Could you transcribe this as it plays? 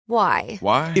Why?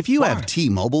 Why? If you have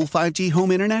T-Mobile 5G home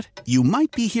internet, you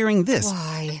might be hearing this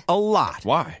Why? a lot.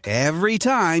 Why? Every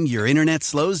time your internet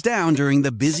slows down during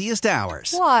the busiest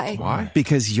hours. Why? Why?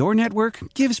 Because your network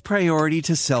gives priority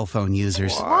to cell phone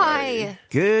users. Why?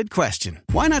 Good question.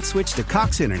 Why not switch to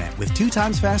Cox Internet with 2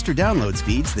 times faster download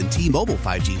speeds than T-Mobile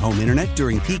 5G home internet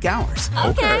during peak hours?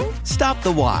 Okay. Stop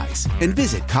the whys and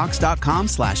visit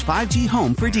cox.com/5G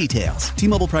home for details.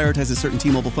 T-Mobile prioritizes certain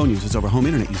T-Mobile phone users over home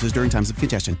internet users during times of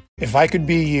congestion. If I could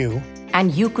be you.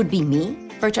 And you could be me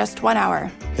for just 1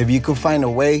 hour. If you could find a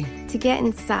way to get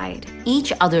inside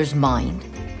each other's mind.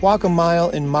 Walk a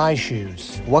mile in my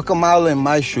shoes. Walk a mile in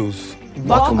my shoes.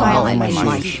 Walk a mile in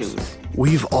my shoes.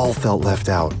 We've all felt left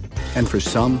out. And for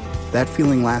some, that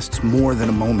feeling lasts more than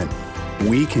a moment.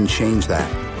 We can change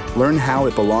that. Learn how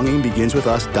at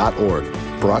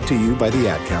belongingbeginswithus.org. Brought to you by the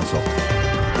Ad Council.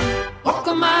 Walk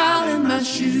a mile in my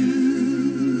shoes.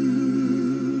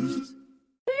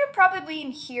 You're probably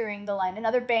hearing the line,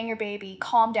 "Another banger, baby,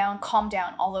 calm down,"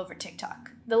 all over TikTok.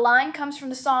 The line comes from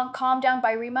the song Calm Down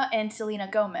by Rema and Selena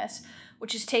Gomez,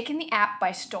 which has taken the app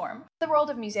by storm. The world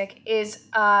of music is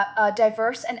a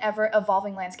diverse and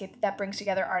ever-evolving landscape that brings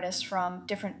together artists from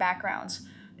different backgrounds,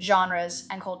 genres,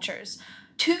 and cultures.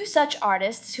 Two such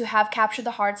artists who have captured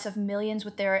the hearts of millions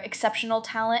with their exceptional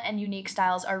talent and unique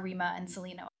styles are Rema and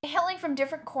Selena. Hailing from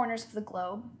different corners of the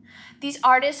globe, these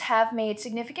artists have made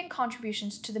significant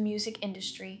contributions to the music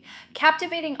industry,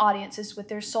 captivating audiences with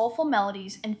their soulful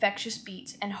melodies, infectious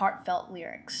beats, and heartfelt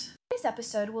lyrics. This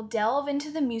episode will delve into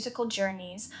the musical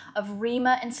journeys of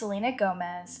Rema and Selena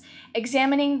Gomez,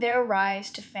 examining their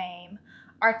rise to fame,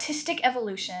 artistic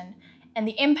evolution, and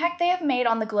the impact they have made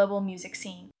on the global music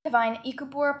scene. Divine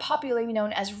Ikubor, popularly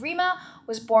known as Rema,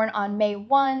 was born on May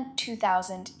 1,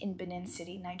 2000 in Benin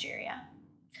City, Nigeria.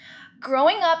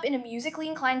 Growing up in a musically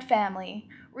inclined family,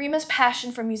 Rema's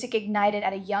passion for music ignited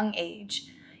at a young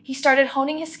age. He started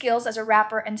honing his skills as a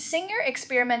rapper and singer,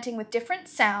 experimenting with different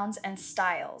sounds and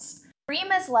styles.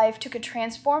 Rema's life took a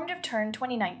transformative turn in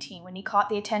 2019 when he caught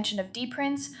the attention of D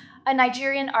Prince, a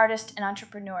Nigerian artist and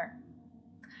entrepreneur.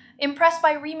 Impressed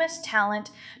by Rema's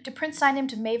talent, Prince signed him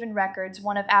to Maven Records,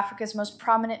 one of Africa's most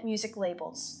prominent music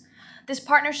labels. This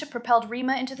partnership propelled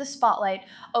Rema into the spotlight,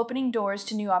 opening doors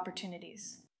to new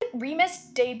opportunities. Rema's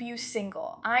debut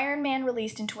single, Iron Man,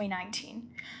 released in 2019,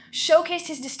 showcased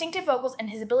his distinctive vocals and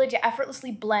his ability to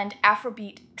effortlessly blend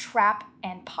Afrobeat, trap,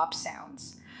 and pop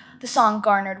sounds. The song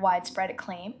garnered widespread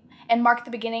acclaim and marked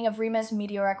the beginning of Rema's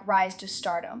meteoric rise to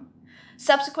stardom.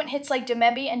 Subsequent hits like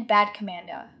Demebi and Bad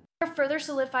Commando further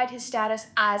solidified his status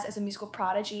as a musical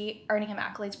prodigy, earning him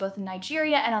accolades both in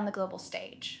Nigeria and on the global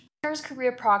stage. As his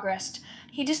career progressed,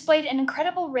 he displayed an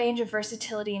incredible range of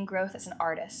versatility and growth as an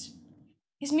artist.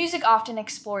 His music often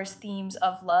explores themes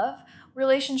of love,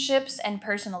 relationships, and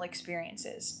personal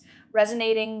experiences,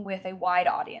 resonating with a wide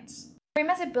audience.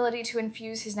 Rema's ability to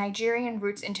infuse his Nigerian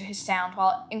roots into his sound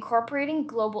while incorporating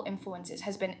global influences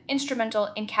has been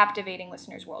instrumental in captivating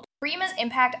listeners worldwide. Rema's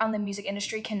impact on the music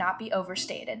industry cannot be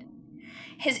overstated.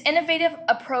 His innovative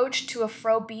approach to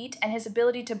Afrobeat and his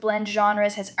ability to blend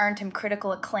genres has earned him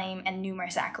critical acclaim and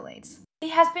numerous accolades. He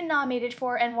has been nominated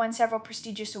for and won several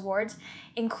prestigious awards,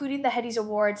 including the Headies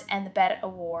Awards and the BET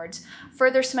Awards,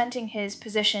 further cementing his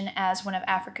position as one of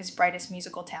Africa's brightest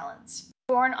musical talents.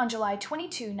 Born on July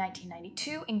 22,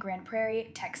 1992 in Grand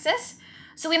Prairie, Texas,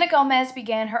 Selena Gomez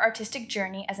began her artistic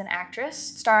journey as an actress,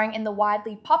 starring in the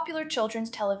widely popular children's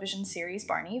television series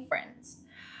Barney and Friends.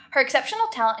 Her exceptional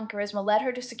talent and charisma led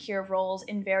her to secure roles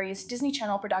in various Disney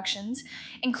Channel productions,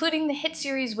 including the hit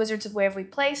series Wizards of Waverly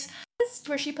Place,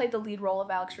 where she played the lead role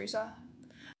of Alex Russo.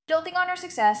 Building on her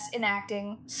success in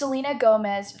acting, Selena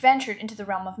Gomez ventured into the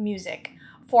realm of music,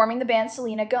 forming the band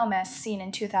Selena Gomez, seen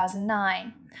in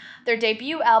 2009. Their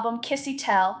debut album, Kissy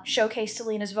Tell, showcased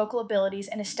Selena's vocal abilities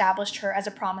and established her as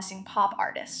a promising pop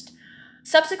artist.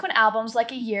 Subsequent albums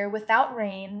like A Year Without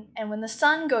Rain and When the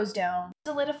Sun Goes Down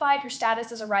solidified her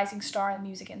status as a rising star in the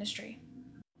music industry.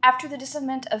 After the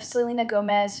disbandment of Selena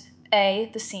Gomez,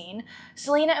 the Scene,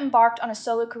 Selena embarked on a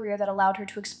solo career that allowed her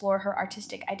to explore her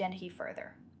artistic identity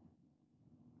further.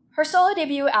 Her solo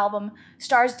debut album,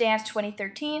 Stars Dance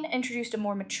 2013, introduced a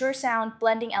more mature sound,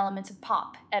 blending elements of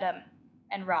pop, EDM,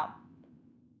 and ROM.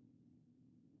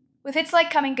 With hits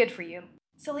like Coming Good For You,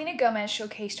 Selena Gomez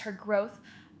showcased her growth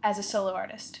as a solo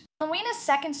artist. Selena's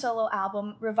second solo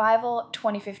album, Revival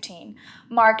 2015,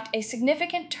 marked a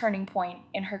significant turning point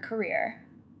in her career.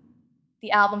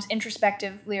 The album's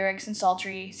introspective lyrics and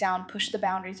sultry sound pushed the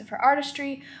boundaries of her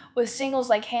artistry, with singles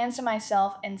like Hands to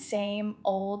Myself and Same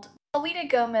Old Selena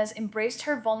Gomez embraced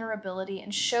her vulnerability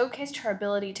and showcased her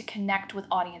ability to connect with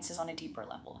audiences on a deeper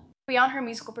level. Beyond her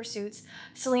musical pursuits,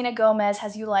 Selena Gomez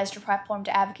has utilized her platform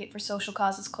to advocate for social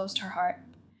causes close to her heart.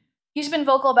 She's been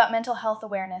vocal about mental health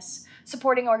awareness,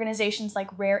 supporting organizations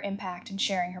like Rare Impact, and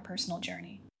sharing her personal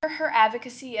journey. For her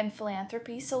advocacy and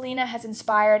philanthropy, Selena has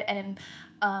inspired and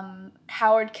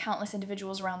empowered countless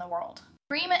individuals around the world.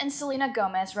 Rema and Selena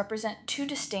Gomez represent two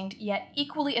distinct yet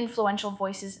equally influential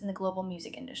voices in the global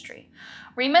music industry.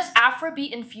 Rema's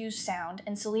Afrobeat-infused sound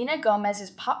and Selena Gomez's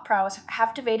pop prowess have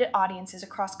captivated audiences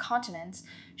across continents,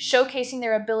 showcasing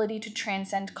their ability to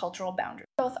transcend cultural boundaries.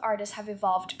 Both artists have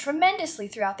evolved tremendously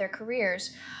throughout their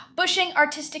careers, pushing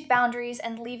artistic boundaries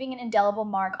and leaving an indelible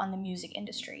mark on the music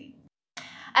industry.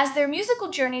 As their musical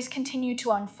journeys continue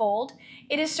to unfold,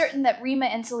 it is certain that Rema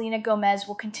and Selena Gomez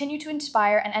will continue to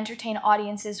inspire and entertain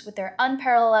audiences with their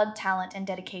unparalleled talent and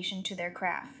dedication to their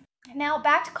craft. Now,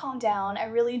 back to Calm Down. I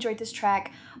really enjoyed this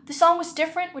track. The song was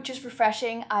different, which is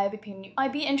refreshing. I'd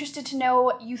be interested to know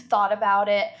what you thought about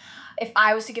it. If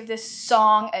I was to give this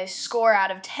song a score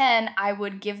out of 10, I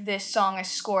would give this song a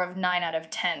score of 9 out of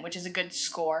 10, which is a good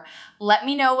score. Let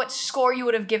me know what score you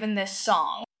would have given this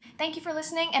song. Thank you for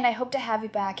listening, and I hope to have you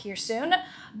back here soon.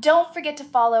 Don't forget to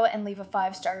follow and leave a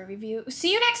 5-star review.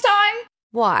 See you next time!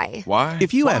 Why? Why?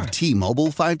 If you have T-Mobile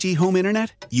 5G home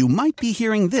internet, you might be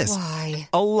hearing this Why?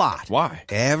 a lot. Why?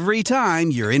 Every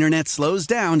time your internet slows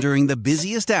down during the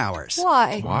busiest hours.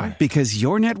 Why? Why? Because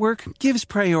your network gives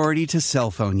priority to cell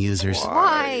phone users.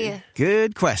 Why?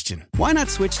 Good question. Why not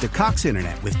switch to Cox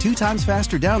Internet with 2 times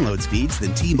faster download speeds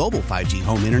than T-Mobile 5G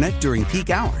home internet during peak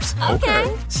hours?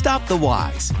 Okay. Stop the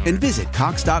whys and visit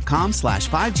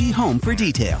cox.com/5G home for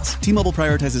details. T-Mobile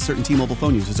prioritizes certain T-Mobile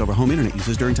phone users over home internet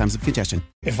users during times of congestion.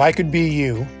 If I could be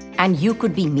you, And you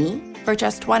could be me, for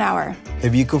just 1 hour.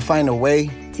 If you could find a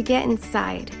way To get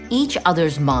inside. each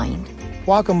other's mind.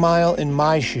 walk a mile in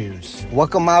my shoes.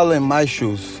 walk a mile in my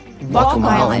shoes. Walk a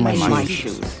mile in my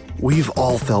shoes. We've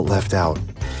all felt left out.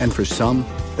 And for some,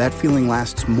 that feeling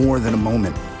lasts more than a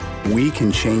moment. We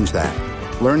can change that.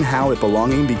 Learn how at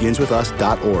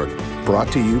belongingbeginswithus.org.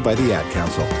 Brought to you by the Ad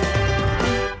Council.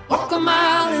 Walk a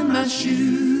mile in my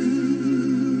shoes.